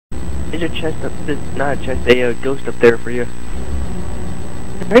There's a chest up, not a chest, a ghost up there for you.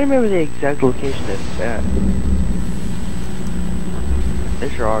 I don't remember the exact location it's at.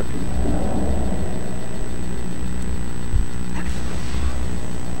 This rock.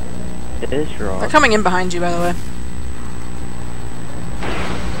 This rock. They're coming in behind you, by the way.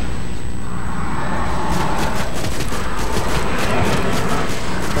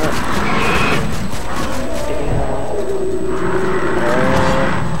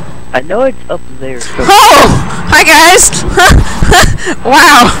 I know it's up there. So Oh! Hi, guys!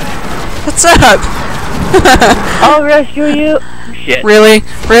 Wow! What's up? I'll rescue you! Shit. Really?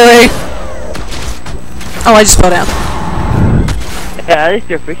 Really? Oh, I just fell down. Yeah, at least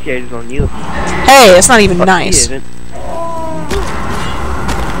their fixator's on you. Hey, it's not even nice. He isn't.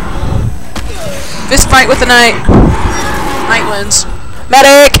 Fist fight with the knight. Knight wins.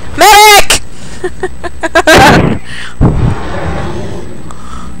 Medic! Medic!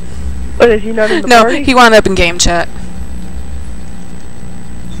 What, is he not in the No, party? he wound up in game chat.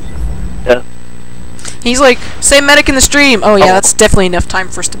 Yeah. He's like, say medic in the stream. Oh yeah, that's definitely enough time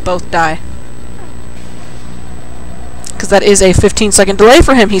for us to both die. Because that is a 15-second delay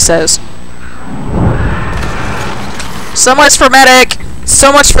for him, he says. So much for medic!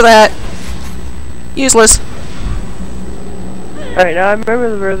 So much for that! Useless. Alright, now I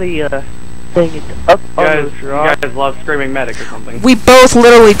remember where the thing is up on those You rocks. guys love screaming medic or something. We both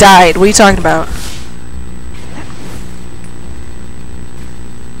literally died. What are you talking about?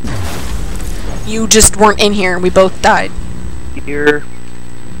 You just weren't in here and we both died. Here.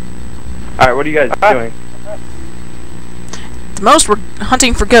 Alright, what are you guys doing? The most, we're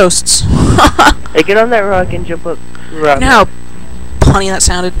hunting for ghosts. Hey, get on that rock and jump up. You know how punny that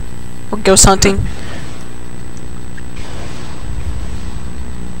sounded? We're ghost hunting.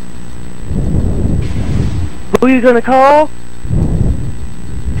 Who are you gonna call?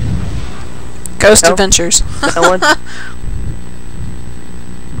 Ghost No. Adventures. No one?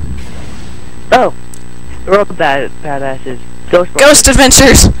 Oh. We're all badasses. Ghost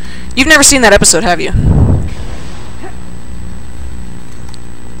Adventures! You've never seen that episode, have you?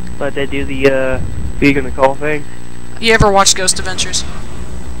 But they do the, who you gonna call thing? You ever watched Ghost Adventures?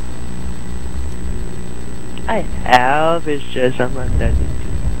 I have, it's just I'm not that into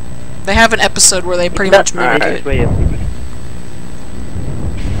it. They have an episode where they pretty much mimic Alright, it. wait up.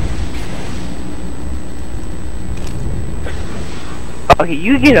 Okay,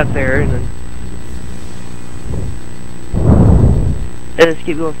 you get up there and then... And let's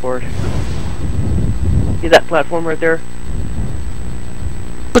keep going forward. See that platform right there?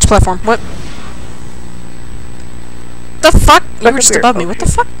 Which platform? What? The fuck? You Back were up just here. above me. Oh, What the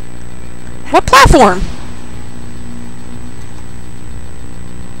shit. fuck? What platform?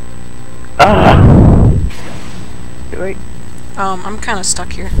 Get right, I'm kind of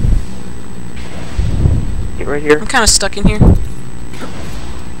stuck here. get right here. I'm kind of stuck in here.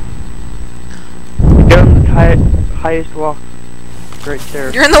 Get on the highest wall. Right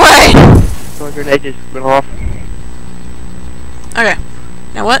there. You're in the way! So my grenade just went off. Okay.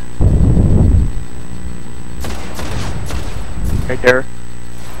 Now what? Right there.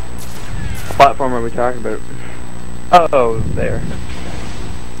 What platform are we talking about? Oh, there.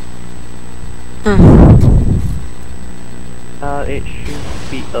 It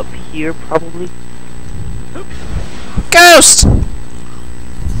should be up here, probably. Ghost!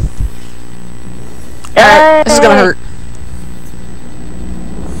 Alright, this is gonna hurt.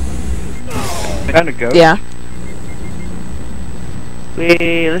 Kinda ghost? Yeah.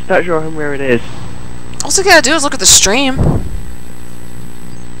 Wait, let's not show him where it is. All you gotta do is look at the stream.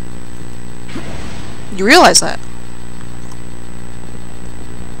 You realize that?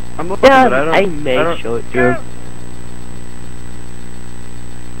 I'm looking, Yeah, but I may show it to him.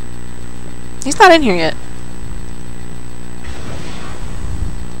 He's not in here yet.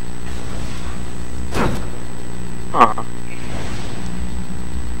 Huh.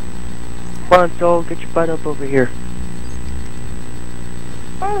 Come on, Soul, get your butt up over here.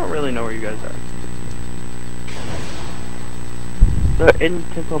 I don't really know where you guys are. They're in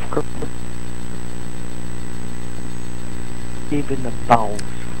Temple of Kirkwood. Deep in the bowels.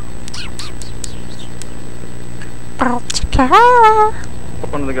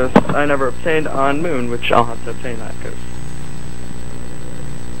 One of the ghosts I never obtained on Moon, which I'll have to obtain that ghost.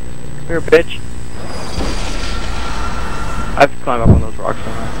 Here, bitch. I have to climb up on those rocks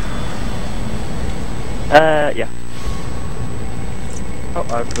somehow. Yeah. Oh,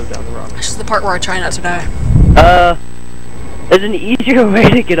 I have to go down the rock. This is the part where I try not to die. There's an easier way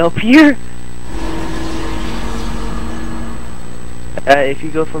to get up here. If you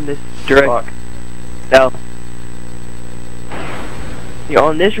go from this direct... Fuck. No. You're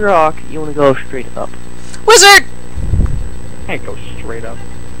on this rock, you want to go straight up. Wizard! Can't go straight up.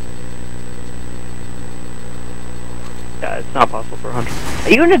 Yeah, it's not possible for a hunter.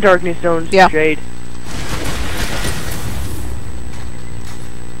 Are you in the darkness zones, Yeah. Jade?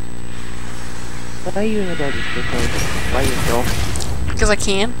 Why are you in the darkness zones? By yourself? Because I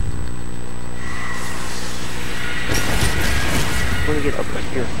can. I want to get up right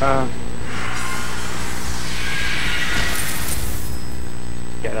here.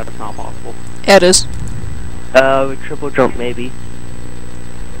 Yeah, that's not possible. Yeah, it is. With triple jump maybe.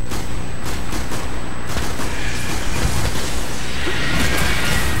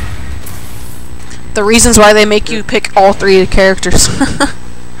 The reasons why they make you pick all 3 characters.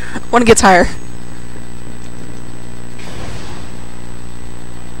 One gets higher.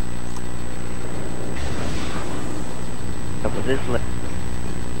 Up with this left.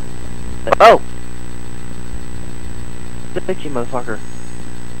 Oh! Look at you, motherfucker.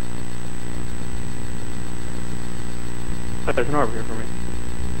 Oh, there's an orb here for me.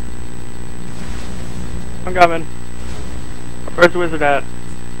 I'm coming. Where's the wizard at?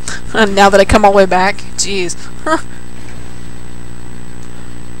 Now that I come all the way back. Jeez.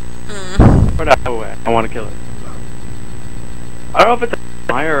 Where'd I go at? I want to kill it. I don't know if it's a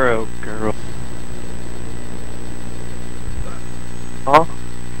guy or a girl. Huh?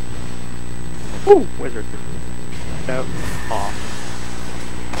 Ooh, wizard. Yep. Aw.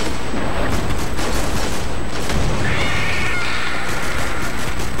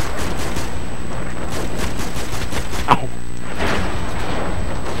 Ow.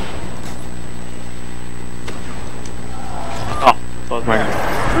 Oh, that was my guy.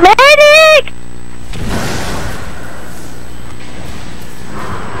 Medic!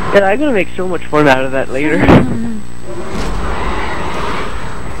 Yeah, I'm gonna make so much fun out of that later.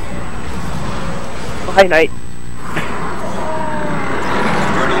 Oh, hi, Knight.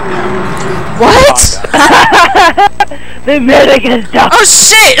 What? The medic is down! Oh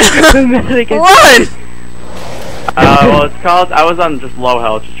shit! The medic is Run! Well, it's called. I was on just low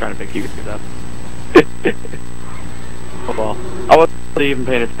health, just trying to pick you guys up. Oh well. I wasn't even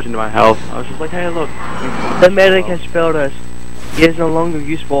paying attention to my health. I was just like, hey, look. The medic has failed us. He is no longer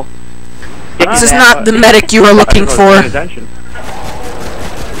useful. This is not the medic you are looking for. Attention.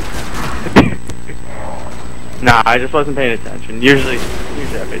 Nah, I just wasn't paying attention. Usually I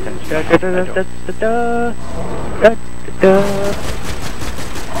pay attention. I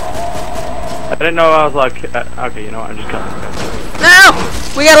didn't know I was like, okay, you know what, I'm just killing this guy. No!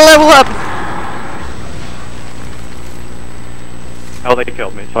 We gotta level up! Hell, they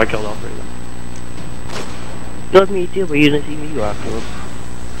killed me, so I killed all 3 of them. Killed me too, but you didn't see me go after him.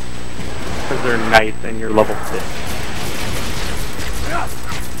 Because they're knights and you're level 6.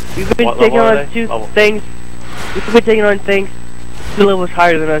 We've been What taking level are on they? 2 Level. things. We've been taking on things 2 levels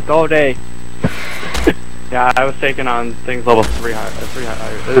higher than us all day. Yeah, I was taking on things level 3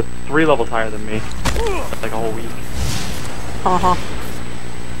 higher, 3 levels higher than me. Like a whole week. Uh-huh.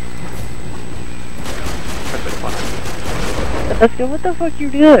 Quite a bit of fun. Let's go, what the fuck you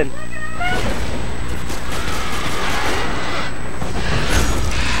doing?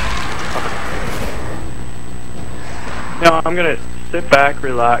 No, I'm gonna sit back,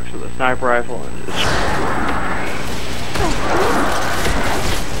 relax with a sniper rifle, and just...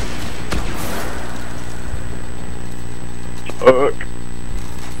 Fuck.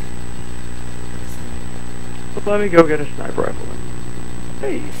 Let me go get a sniper rifle.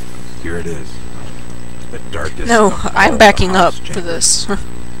 Hey. Here it is. The darkest. No, of all I'm the backing up Hobbs for chambers. this.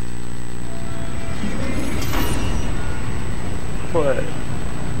 What?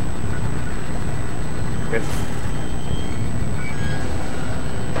 Okay.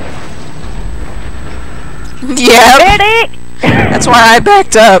 Yeah, Medic! that's why I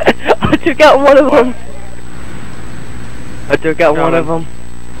backed up. I took out one of them. I took out one of them.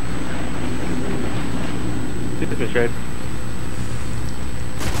 This is straight.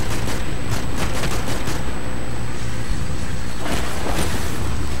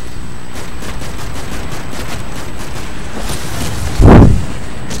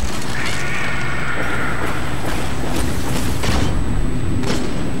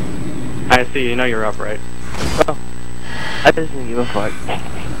 I see, you know you're up, right? Oh. I just didn't give a fuck.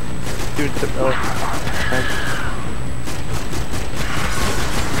 Dude,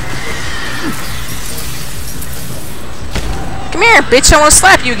 Come here, bitch, I wanna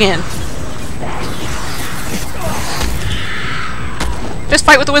slap you again. Just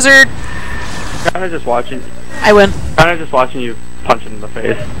fight with the wizard. Kinda just watching. I win. Kinda just watching you punch him in the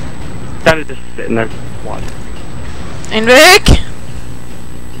face. Kinda just sitting there watching. And Vic!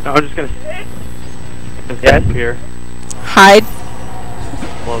 No, I'm just gonna Yes? stand here. Hide.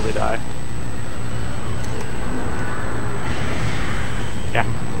 slowly die. Yeah.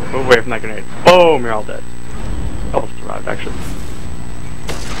 Move away from that grenade. Boom! You're all dead. Almost survived, actually.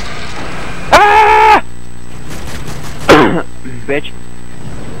 Ah! Bitch.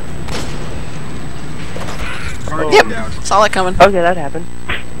 Guardian Yep. down. Saw that coming. Okay, that happened.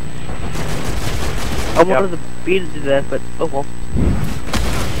 I Yep. wanted to beat it to death, but oh well.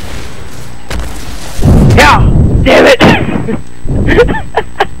 Yeah! Damn it!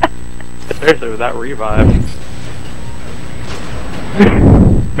 Seriously, with that revive.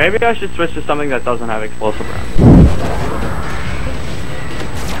 Maybe I should switch to something that doesn't have explosive rounds.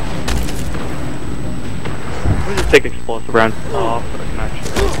 Let me just take explosive rounds off so I can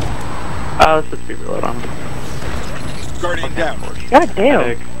actually... let's put speed reload on him. Guardian down. God damn!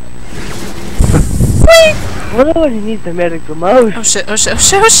 Medic. Well, no one needs the medic the most. Oh shit, oh shit, oh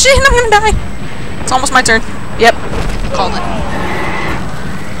shit, oh shit, I'm gonna die. It's almost my turn. Yep. Called it.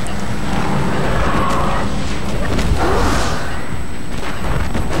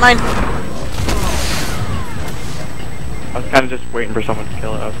 Mine. I was kind of just waiting for someone to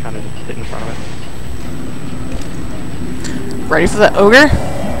kill it. I was kind of just sitting in front of it. Ready for the ogre?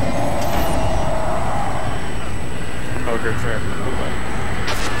 Ogre, fair.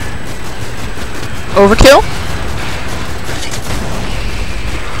 Overkill?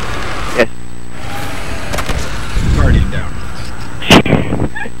 Yes. Guardian down.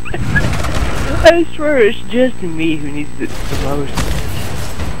 I swear it's just me who needs it the most.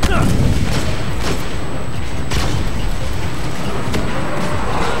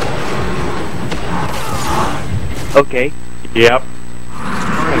 Okay. Yep.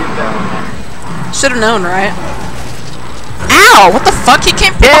 Guardian down. Should've known, right? Ow! What the fuck? He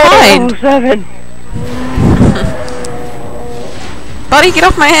came from Yeah, behind! 7. Buddy, get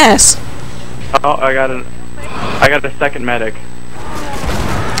off my ass! Oh, I got a second medic.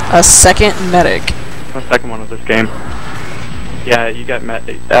 A second medic. The second one of this game. Yeah, you got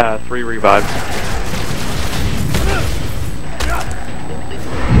 3 revives.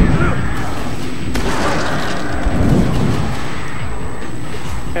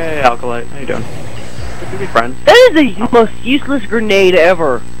 Hey, Alkalite, how you doing? Good to be friends. That is the most useless grenade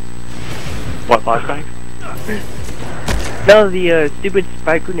ever. What, flashbang? No, the stupid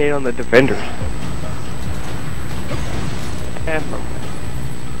spike grenade on the defenders. Yeah,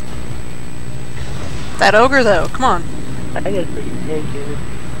 That ogre, though, come on. I gotta freaking tank it.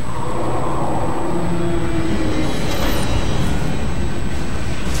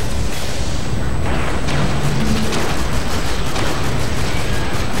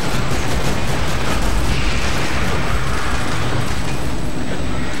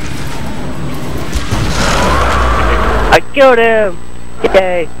 I killed him!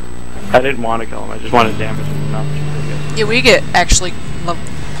 Yay! I didn't want to kill him, I just wanted damage enough. Yeah, we get actually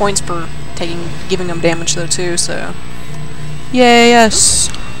points per giving them damage though too. So, yay, yes.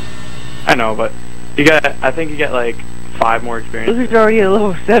 I know, but you get, I think you get like 5 more experience. This is already at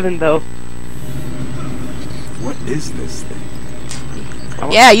level 7 though. What is this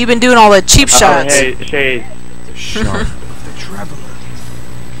thing? Yeah, you've been doing all the cheap shots. Hey, Shade. The shard of the Traveler.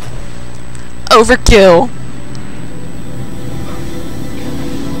 Overkill.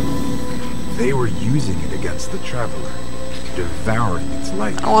 They were using it against the Traveler, devouring its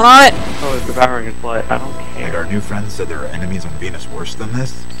light. I want on it. Oh, it's devouring its light. I don't And our care. new friend said there are enemies on Venus worse than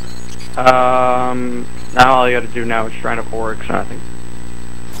this? Now all you gotta do now is Shrine of Oryx, and I think.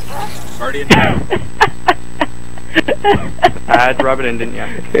 Guardian down. I had to rub it in, didn't ya?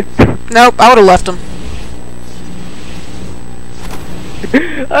 Nope, I would have left him.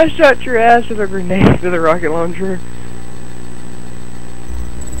 I shot your ass with a grenade with a rocket launcher.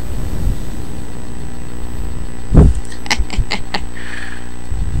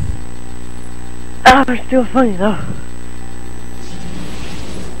 Ah, it's still funny though.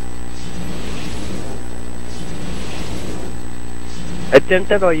 Attempt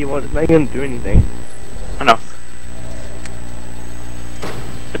that all you want, it's not gonna do anything. I know.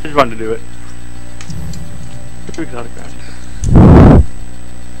 I just wanted to do it. Two exotic badges.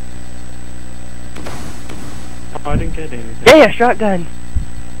 Oh, I didn't get anything. Yeah, yeah, shotgun.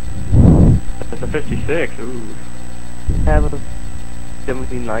 That's a 56, ooh. I have a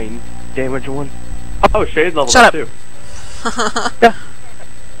 79 damage one. Oh, Shade's level Shut up up. too. Yeah.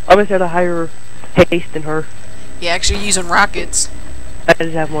 I almost had a higher haste than her. Yeah, actually using rockets. I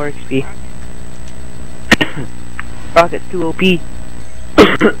just have more XP. Rocket's too OP.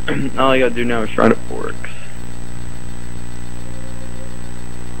 All you gotta do now is Shrine of Oryx.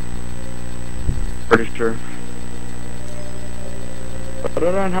 Pretty sure. Put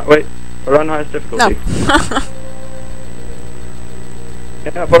it on wait, put it on highest difficulty. No.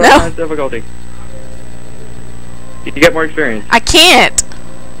 Yeah, put No. on highest difficulty. You get more experience. I can't.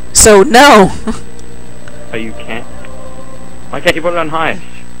 So no. Oh, you can't? Why can't you put it on highest?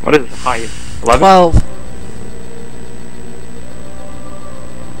 What is highest? 11? 12.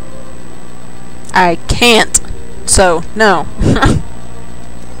 I can't. So no.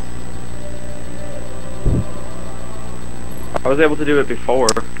 I was able to do it before.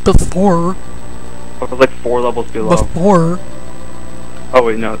 Before. I was like 4 levels below. Before. Oh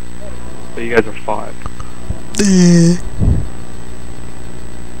wait, no. So you guys are 5.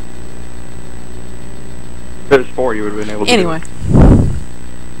 If it was 4, you would have been able to Anyway. do it.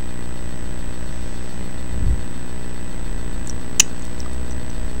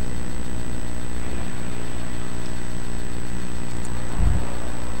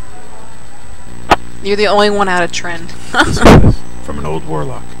 You're the only one out of trend. This is from an old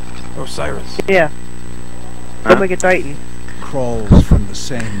warlock, Osiris. Yeah. Huh? Look like a Titan. Crawls from the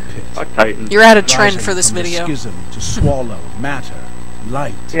same pit. Fuck Titan. You're out of trend rising for this from the video. schism to swallow matter,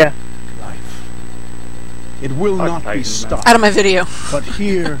 light, Yeah. life. It will Fuck not be Titans, man. stopped, Out of my video. but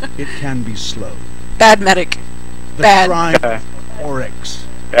here it can be slowed. Bad medic. The Bad. shrine Okay. of Oryx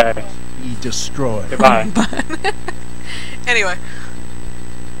Okay. be destroyed. Goodbye. Anyway.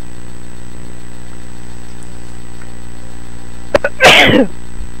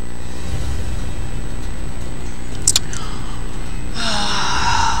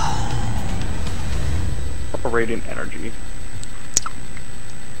 Radiant energy.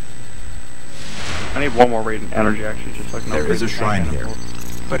 I need one more radiant energy actually, just so I can There is a upgrade shrine my here,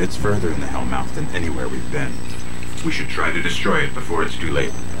 animals. but it's further in the Hellmouth than anywhere we've been. We should try to destroy it before it's too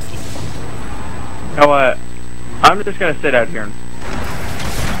late. You know what? I'm just gonna sit out here and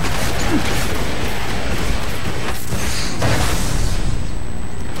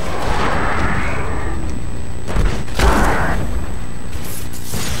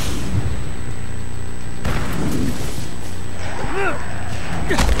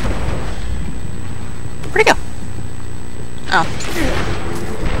Where'd he go? Oh.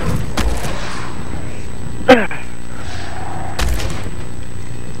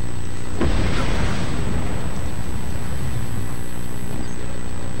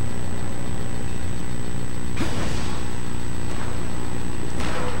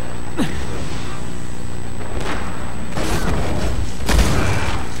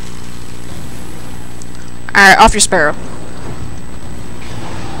 Alright, off your sparrow.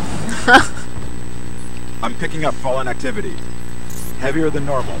 I'm picking up fallen activity. Heavier than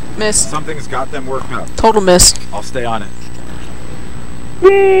normal. Miss. Something's got them worked up. Total miss. I'll stay on it.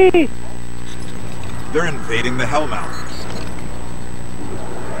 Whee! They're invading the Hellmouth.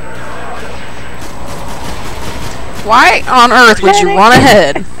 Why on earth would you run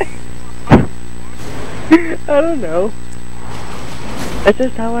ahead? I don't know. That's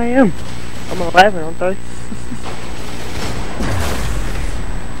just how I am. I'm 11, aren't I?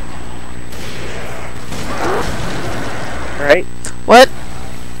 Right? What?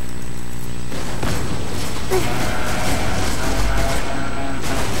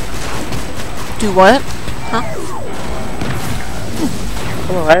 Do what? Huh?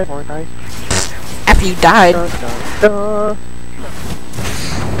 I'm 11, aren't I? After you died. Dun, dun, dun.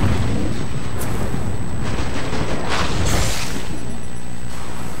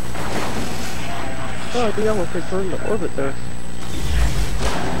 Oh, I think I almost returned to orbit there.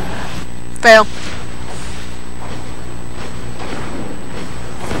 Fail.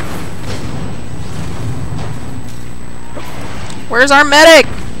 Where's our medic?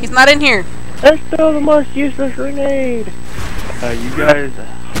 He's not in here. Let's throw the most useless grenade! you guys.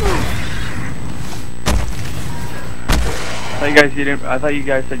 I thought you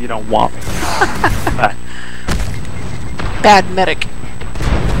guys said you don't want me. Bad medic.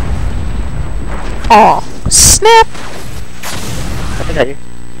 Aw. Snap! I got you.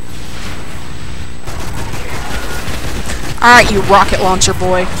 Alright, you rocket launcher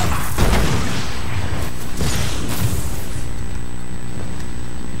boy.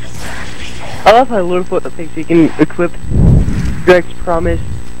 I love how Littlefoot thinks he can equip Drake's Promise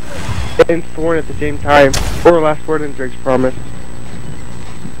and Thorn at the same time. Or Last Word and Drake's Promise.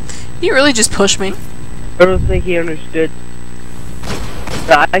 You really just pushed me. I don't think he understood.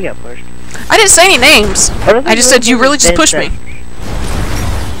 Nah, I got pushed. I didn't say any names. I just said you really just pushed me.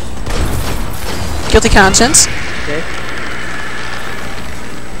 Guilty conscience. Okay.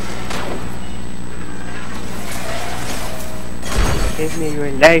 Give me your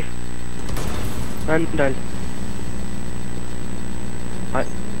knife. I'm done. What?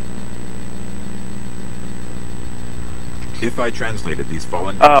 If I translated these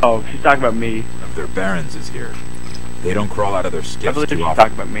fallen Oh, she's talking about me. of their barons is here. They don't crawl out of their I skiffs believe too she's often.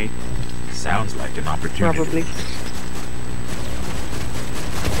 talking about me. Sounds like an opportunity. Probably.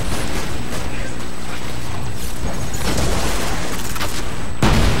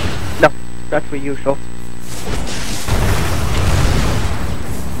 No, that's for you, so.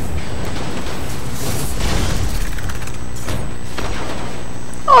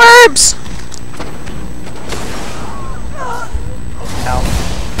 Orbs! Ow.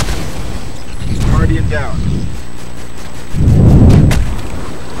 Guardian down.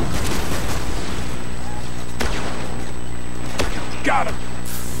 Got him.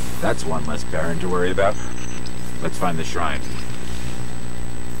 That's one less Baron to worry about. Let's find the shrine.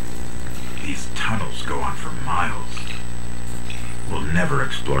 These tunnels go on for miles. We'll never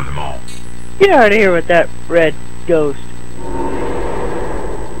explore them all. Get out of here with that red ghost.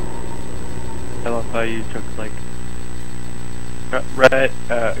 I love how you took like red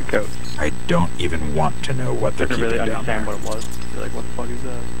ghost. I don't even want to know what they're Didn't keeping really down understand there. what it was. You're like, what the fuck is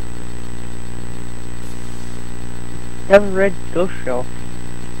that? You have a red ghost shell.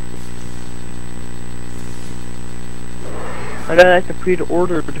 I know that's a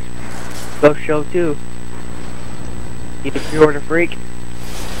pre-ordered ghost shell too. You pre-order freak.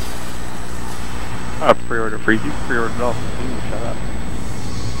 Not a pre-order freak. You pre-ordered it all. You can shut up.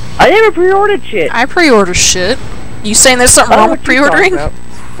 I never pre-ordered shit. I pre-order shit. You saying there's something I don't wrong know with what you're talking pre-ordering? about.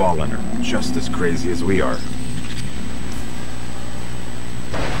 Fallen are just as crazy as we are.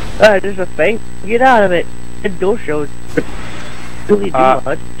 There's a thing. Get out of it. Red ghost shell is really do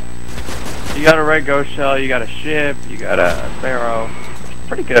much. You got a red ghost shell. You got a ship. You got a sparrow.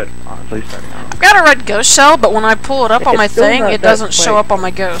 Pretty good, honestly, starting out. I've got a red ghost shell, but when I pull it up on my It's still thing, not it that doesn't show quick. up on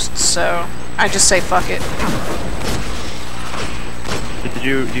my ghosts, so I just say fuck it.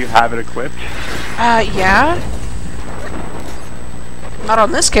 Do you have it equipped? Yeah. Not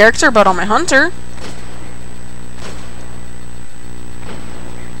on this character, but on my hunter.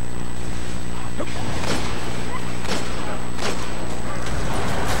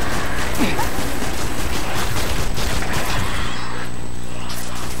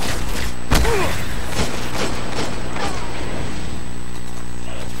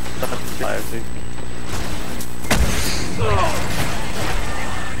 I think.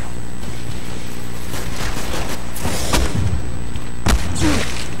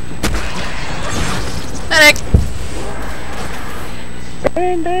 Medic!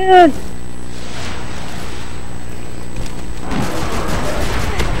 Brandon!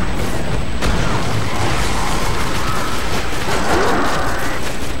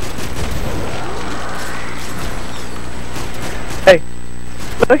 Hey,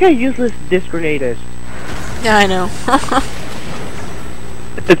 look how useless this grenade is. Yeah, I know.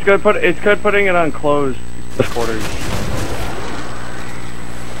 It's good. It's good putting it on closed quarters.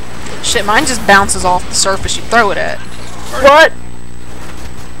 Shit, mine just bounces off the surface you throw it at. What?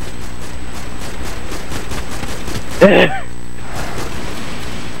 Yeah,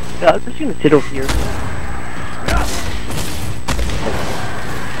 I'm just gonna sit over here.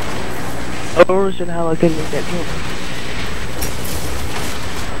 Oh, is it how I can make that jump?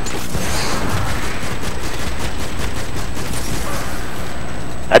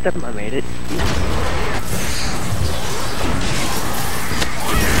 I think I made it.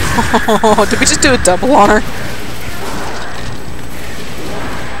 Did we just do a double on her?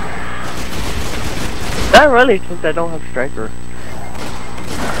 Not really, since I don't have striker.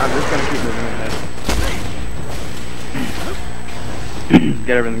 I'm just gonna keep moving ahead.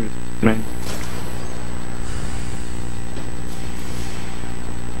 Get everything made.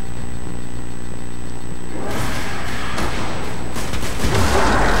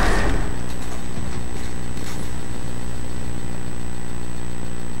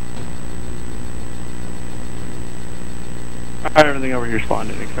 I got everything over here spawned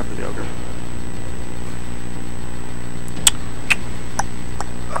in except for the ogre.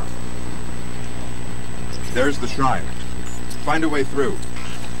 There's the shrine. Find a way through.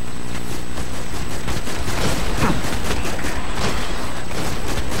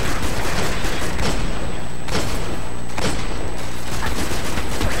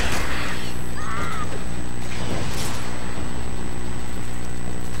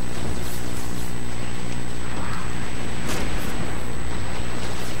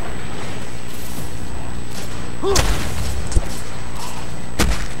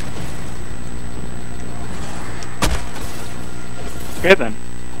 Okay then.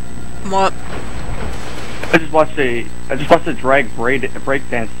 What? I just watched a drag break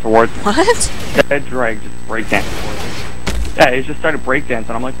dance towards me. What? That drag just break dance towards me. Yeah, he just started break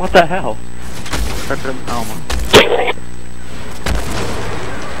dancing. I'm like, what the hell?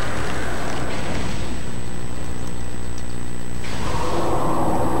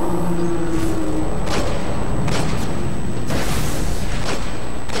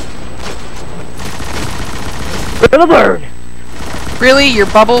 For the burn! Really? Your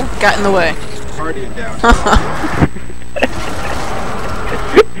bubble got in the way. Partying down.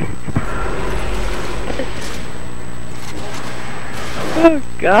 Oh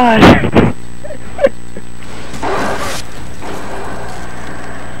god.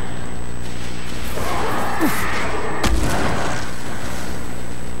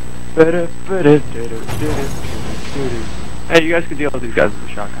 Hey, you guys can deal with these guys with a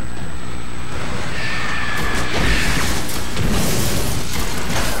shotgun.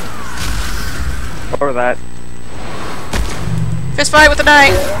 Or that. Fist fight with the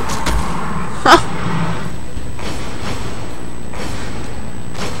knife! Huh.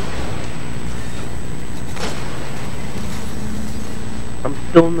 I'm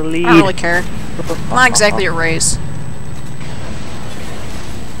still in the lead. I don't really care. Not exactly a race.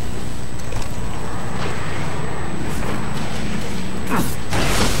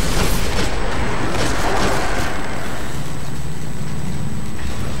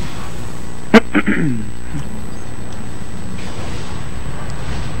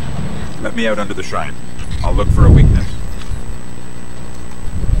 Let me out under the shrine. I'll look for a weakness.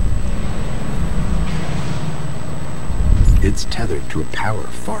 It's tethered to a power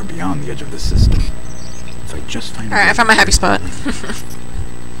far beyond the edge of the system. If I just find Alright, I found my happy spot.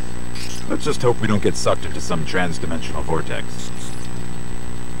 Let's just hope we don't get sucked into some trans-dimensional vortex.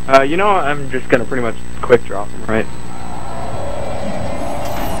 You know, I'm just gonna pretty much quick drop him, right?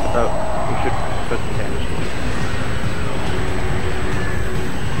 So, we should put some damage to him.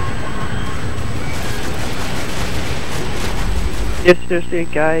 Yes, there's a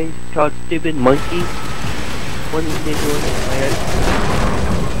guy called Stupid Monkey. One individual in my head.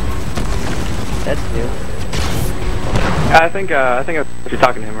 That's new. I think I was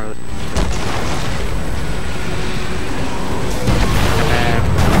talking to him earlier.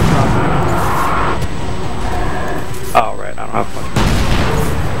 Oh, right, I don't have fun.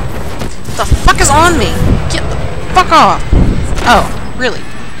 What the fuck is on me? Get the fuck off! Oh, really?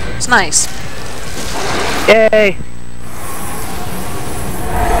 It's nice. Yay!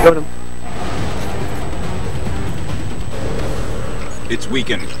 Got him. It's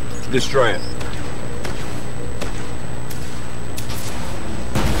weakened. Destroy it.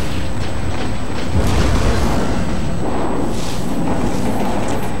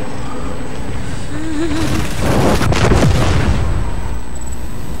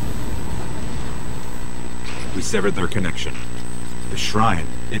 We severed their connection. The shrine,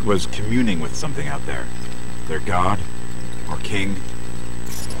 it was communing with something out there. Their god? Or king?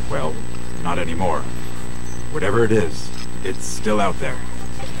 Well, not anymore. Whatever it is, it's still out there.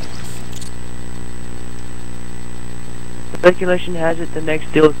 Speculation has it the next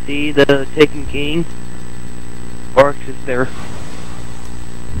DLC, the Taken King, Oryx is there.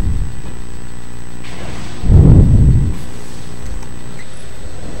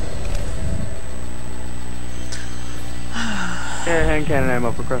 Yeah, hand cannon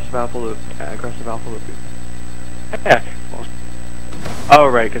ammo for aggressive alpha loop. Aggressive alpha loop. Yeah. Well, oh,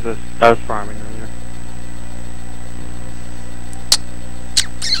 right, because I was farming earlier.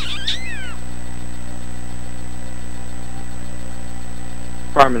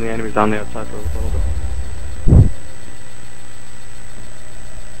 Farming the enemies on the outside for a little bit.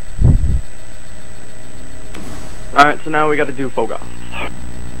 Alright, so now we gotta do Fogoth.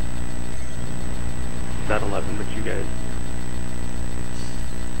 That 11 with you guys.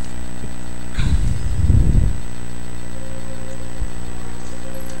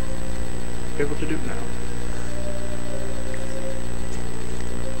 Able to do now.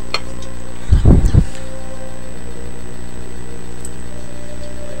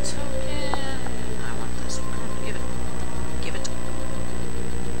 I want this. Come on, give it. Give it.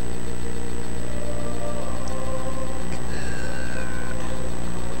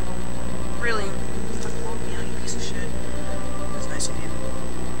 Really? Fucking rolled me out, you piece of shit. That's nice of you.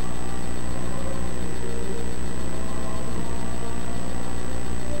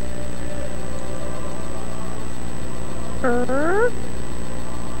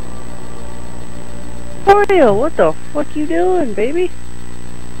 Mario, what the fuck you doing, baby?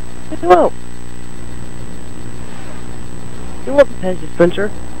 Whoa. You want the pen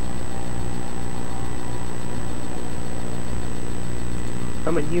dispenser?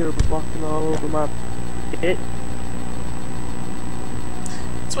 I'm in here walking all over my shit.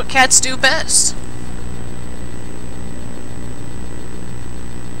 That's what cats do best.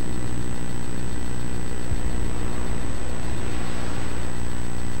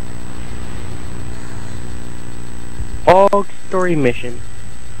 All story mission.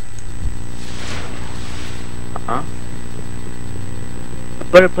 Huh?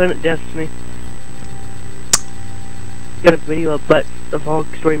 Better Planet Destiny. got a video of but the Fall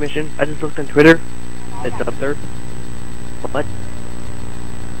story mission. I just looked on Twitter. It's up there. What?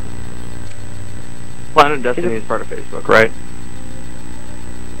 Planet Destiny is part of Facebook, right?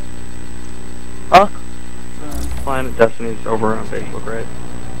 Huh? Planet Destiny is over on Facebook, right?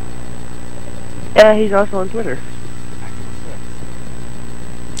 Yeah, he's also on Twitter.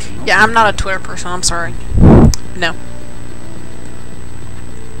 Yeah, I'm not a Twitter person, I'm sorry. No.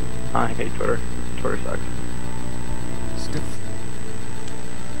 I hate Twitter. Twitter sucks. Stiff.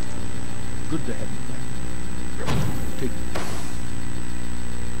 Good to have you back. Take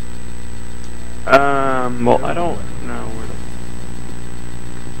Well, I don't know where to...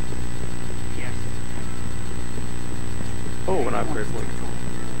 Oh, an upgrade point.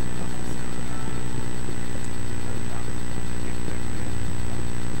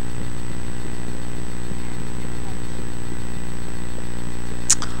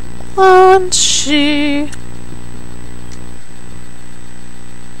 Lunchy.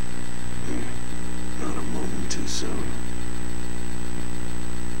 not a moment too soon.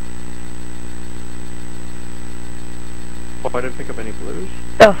 Oh, I didn't pick up any blues.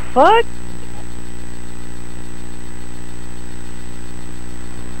 The fuck?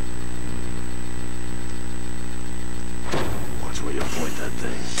 Watch where you point that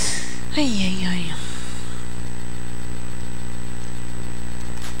thing. Ay, ay, ay.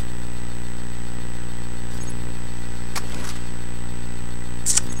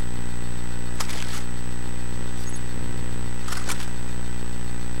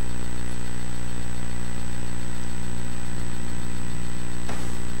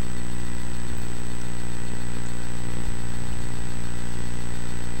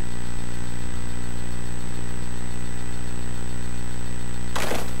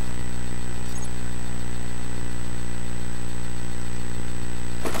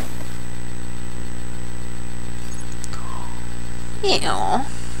 Ew.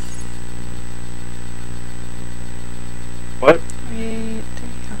 What?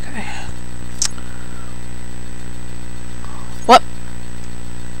 Okay. What?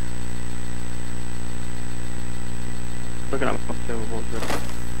 Looking up consumables.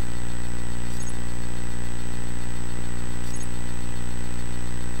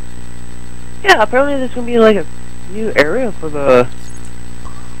 Yeah, apparently there's gonna be like a new area for the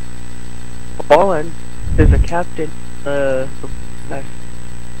Fallen. There's a captain,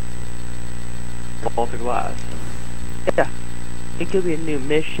 Ball to glass. yeah. It could be a new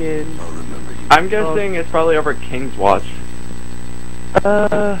mission. I'll remember you. I'm guessing it's probably over at King's Watch.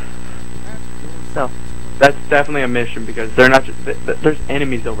 No. That's definitely a mission because they're not just, there's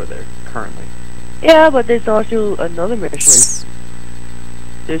enemies over there currently. Yeah, but there's also another mission.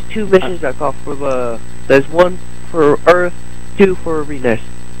 There's two missions that call for the... There's one for Earth, two for Venus.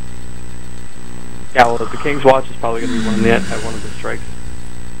 Yeah, well, the King's Watch is probably going to be one of the strikes.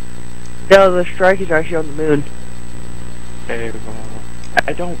 No, the strike is actually on the moon. Okay, well,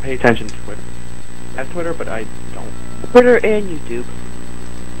 I don't pay attention to Twitter. I have Twitter, but I don't. Twitter and YouTube.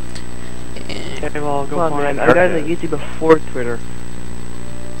 Okay, well, go Come on, find man. I got Arcus. into YouTube before Twitter.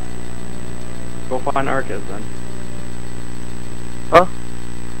 Go find Arcus then. Huh?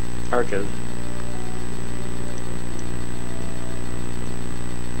 Arcus.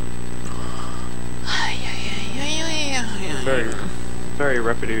 Ay, ay, ay, ay, ay, ay, ay. Very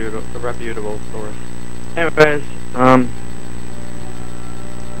reputable source. Anyways,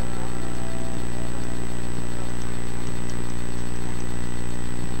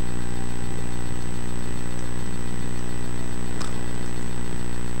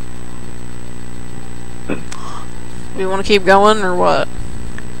 Do you want to keep going or what?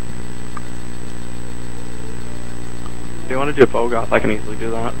 if you want to do Fogoth, I can easily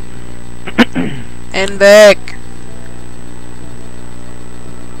do that. And back.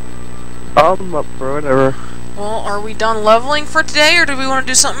 I'm up for whatever. Well, are we done leveling for today, or do we want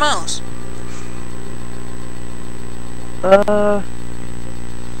to do something else? I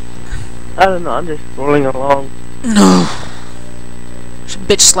don't know, I'm just rolling along. No. Should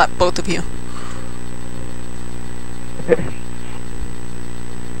bitch slap both of you.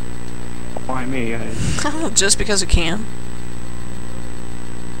 Why me? Just because it can.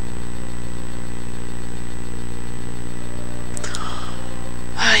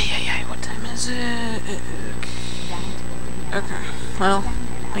 Ay, ay, ay, what time is it? Okay, well,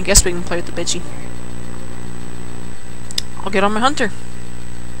 I guess we can play with the bitchy. I'll get on my hunter.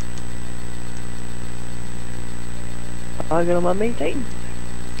 I'll get on my main Titan.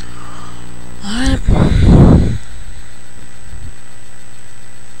 Alright.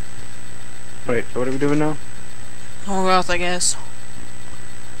 Wait, so what are we doing now? I'll go out, I guess.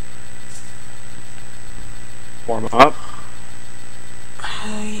 Warm up.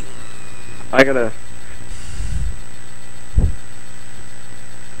 Okay. I gotta.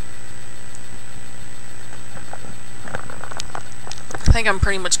 I think I'm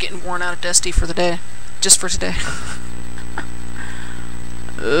pretty much getting worn out of Dusty for the day. Just for today.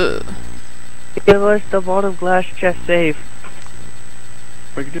 Ugh. Give us the bottom glass chest safe.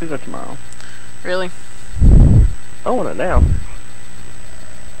 We could do that tomorrow. Really? I want it now.